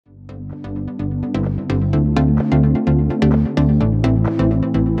Mm.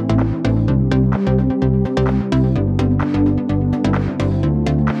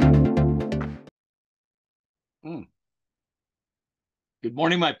 Good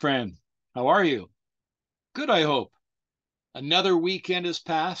morning, my friend. How are you? Good, I hope. Another weekend has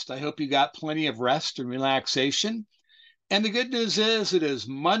passed. I hope you got plenty of rest and relaxation. And the good news is it is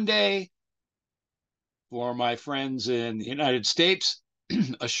Monday for my friends in the United States,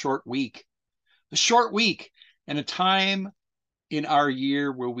 a short week. A short week and a time in our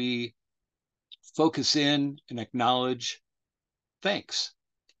year where we focus in and acknowledge thanks,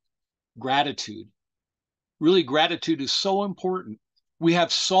 gratitude. Really, gratitude is so important. We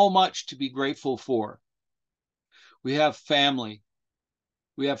have so much to be grateful for. We have family,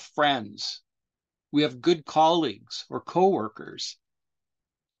 we have friends, we have good colleagues or coworkers,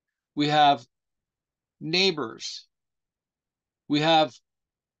 we have neighbors, we have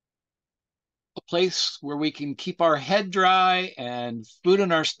a place where we can keep our head dry and food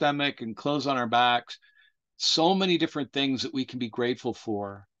in our stomach and clothes on our backs. So many different things that we can be grateful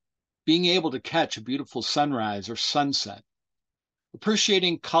for. Being able to catch a beautiful sunrise or sunset,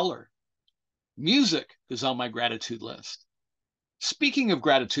 appreciating color. Music is on my gratitude list. Speaking of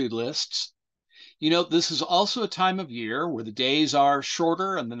gratitude lists, this is also a time of year where the days are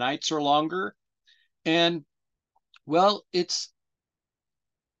shorter and the nights are longer. And well, it's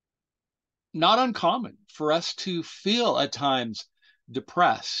not uncommon for us to feel at times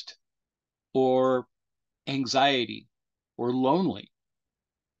depressed or anxiety or lonely.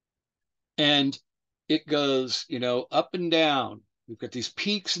 And it goes, up and down. We've got these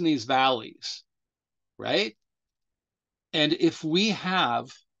peaks and these valleys, right? And if we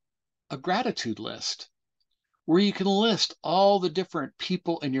have a gratitude list where you can list all the different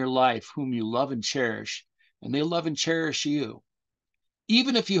people in your life whom you love and cherish, and they love and cherish you,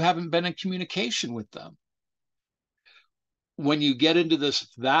 even if you haven't been in communication with them. When you get into this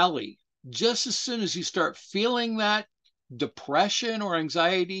valley, just as soon as you start feeling that depression or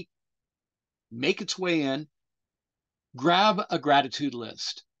anxiety make its way in, grab a gratitude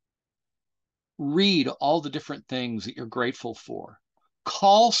list. Read all the different things that you're grateful for.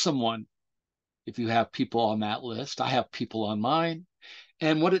 Call someone if you have people on that list. I have people on mine.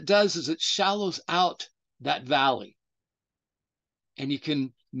 And what it does is it shallows out that valley. And you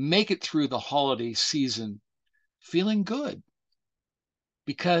can make it through the holiday season feeling good,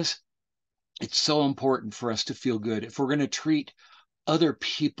 because it's so important for us to feel good. If we're going to treat other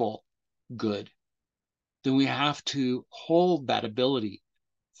people good, then we have to hold that ability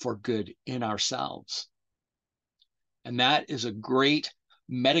for good in ourselves. And that is a great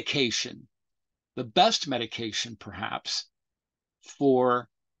medication, the best medication perhaps for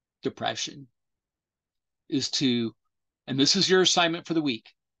depression is to, and this is your assignment for the week.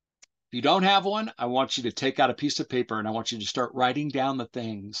 If you don't have one, I want you to take out a piece of paper and I want you to start writing down the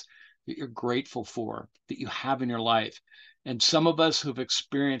things that you're grateful for, that you have in your life. And some of us who've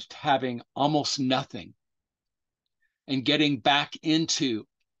experienced having almost nothing and getting back into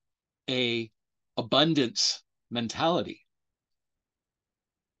a abundance mentality,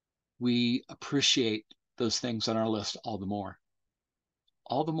 we appreciate those things on our list all the more.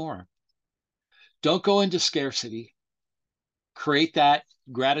 All the more. Don't go into scarcity. Create that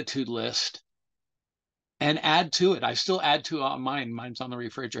gratitude list and add to it. I still add to it on mine. Mine's on the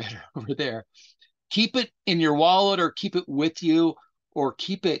refrigerator over there. Keep it in your wallet or keep it with you or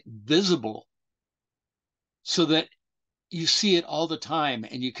keep it visible so that you see it all the time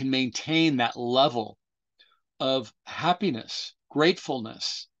and you can maintain that level of happiness,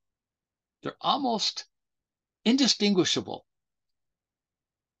 gratefulness. They're almost indistinguishable.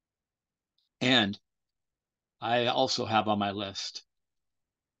 And I also have on my list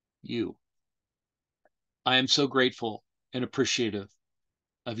you. I am so grateful and appreciative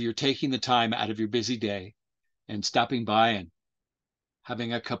of your taking the time out of your busy day and stopping by and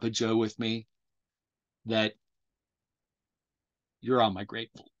having a cup of joe with me, that you're on my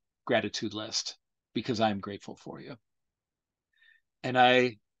gratitude list because I'm grateful for you. And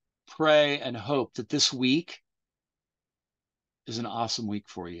I pray and hope that this week is an awesome week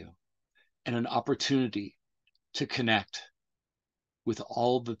for you and an opportunity to connect with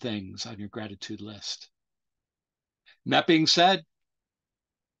all the things on your gratitude list. And that being said,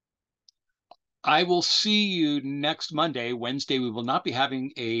 I will see you next Monday. Wednesday, we will not be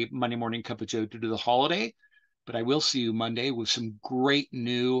having a Monday morning cup of joe due to the holiday, but I will see you Monday with some great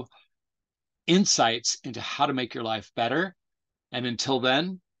new insights into how to make your life better. And until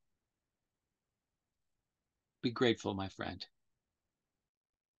then, be grateful, my friend.